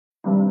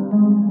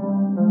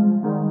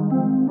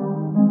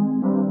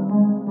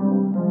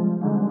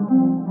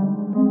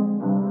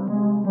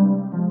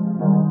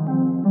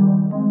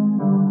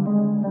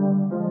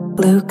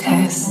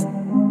Lucas.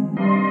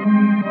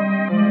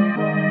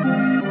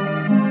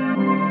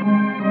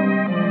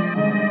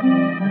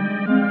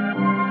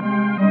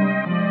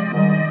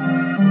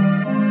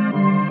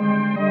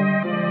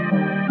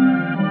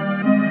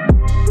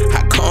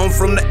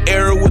 From the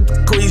era with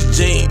the crease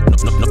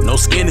jeans, no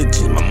skinny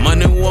jeans. My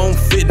money won't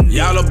fit in.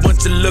 Y'all a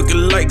bunch of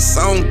lookalikes.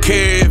 I don't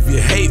care if you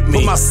hate me.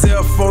 Put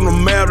myself on the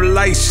map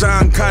like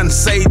Sean Cotton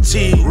say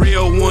cheese.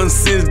 Real one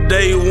since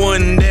day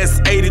one. That's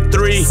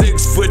 83.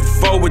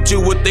 6'4", but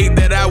you would think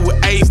that I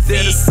would 8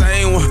 feet. The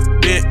same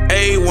one, been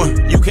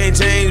A1. You can't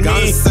change me.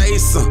 Gotta say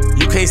something.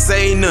 You can't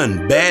say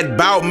nothing bad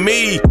about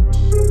me.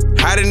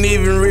 I didn't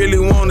even really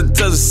want to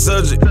touch the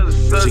subject.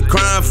 She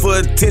crying for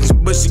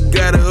attention, but she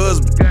got a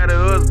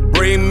husband.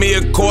 Bring me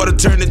a quarter,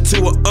 turn it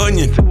to an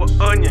onion.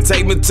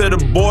 Take me to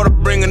the border,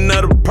 bring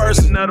another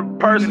person.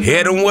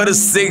 Hit him with a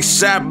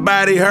 6-shot,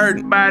 body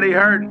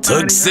hurtin'.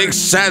 Took 6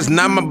 shots,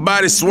 now my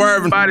body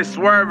swerving.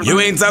 You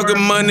ain't talking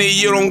money,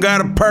 you don't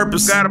got a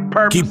purpose.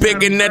 Keep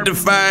picking at the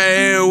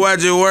fire and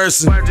watch it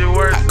worsen. I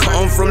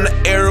come from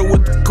the era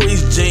with the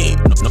crease jeans.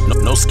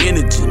 No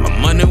skinny jeans. My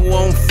money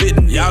won't fit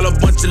in. Y'all a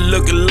bunch of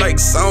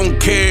lookalikes. I don't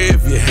care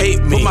if you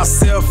hate me. Put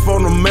myself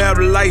on the map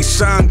like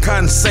Sean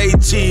Cotton say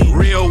cheese.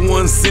 Real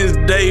one since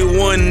day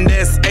one.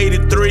 That's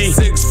 83.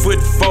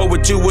 6'4",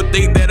 but you would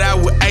think that I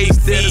would 8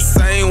 feet. The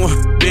same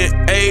one, been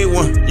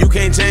A1. You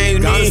can't change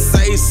me. Gotta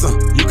say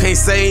something. You can't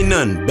say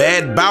nothing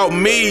bad about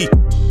me.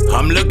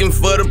 I'm looking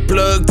for the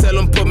plug, tell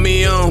him put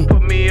me on.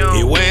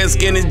 He wearing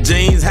skinny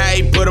jeans, how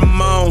he put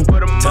them on.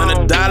 Turn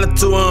 $1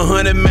 to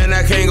 100, man,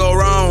 I can't go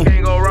wrong.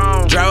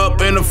 Drive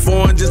up in the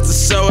foreign just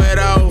to show it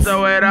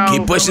off.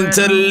 Keep pushing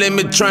to the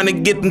limit, trying to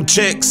get them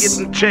checks.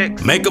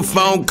 Make a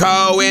phone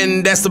call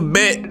and that's a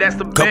bet.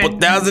 Couple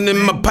thousand in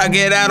my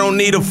pocket, I don't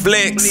need a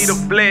flex.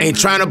 Ain't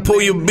trying to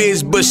pull your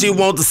bitch, but she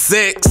want the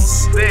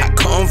sex. I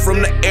come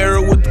from the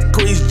era with the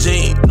crease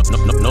jeans.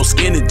 No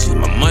skinny jeans.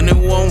 My money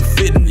won't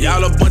fit in.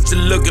 Y'all a bunch of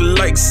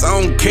lookalikes.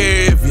 I don't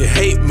care if you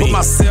hate me. Put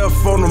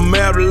myself on the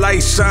map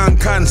like Sean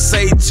Cotton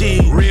say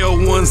cheese. Real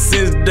one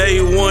since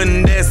day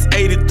one. That's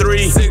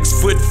 83.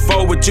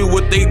 6'4", but you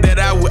would think that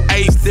I would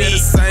 8 feet. The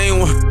same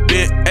one,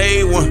 been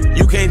A1.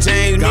 You can't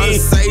change me. Gotta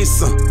say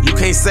something. You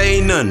can't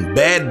say nothing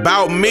bad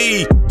about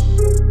me.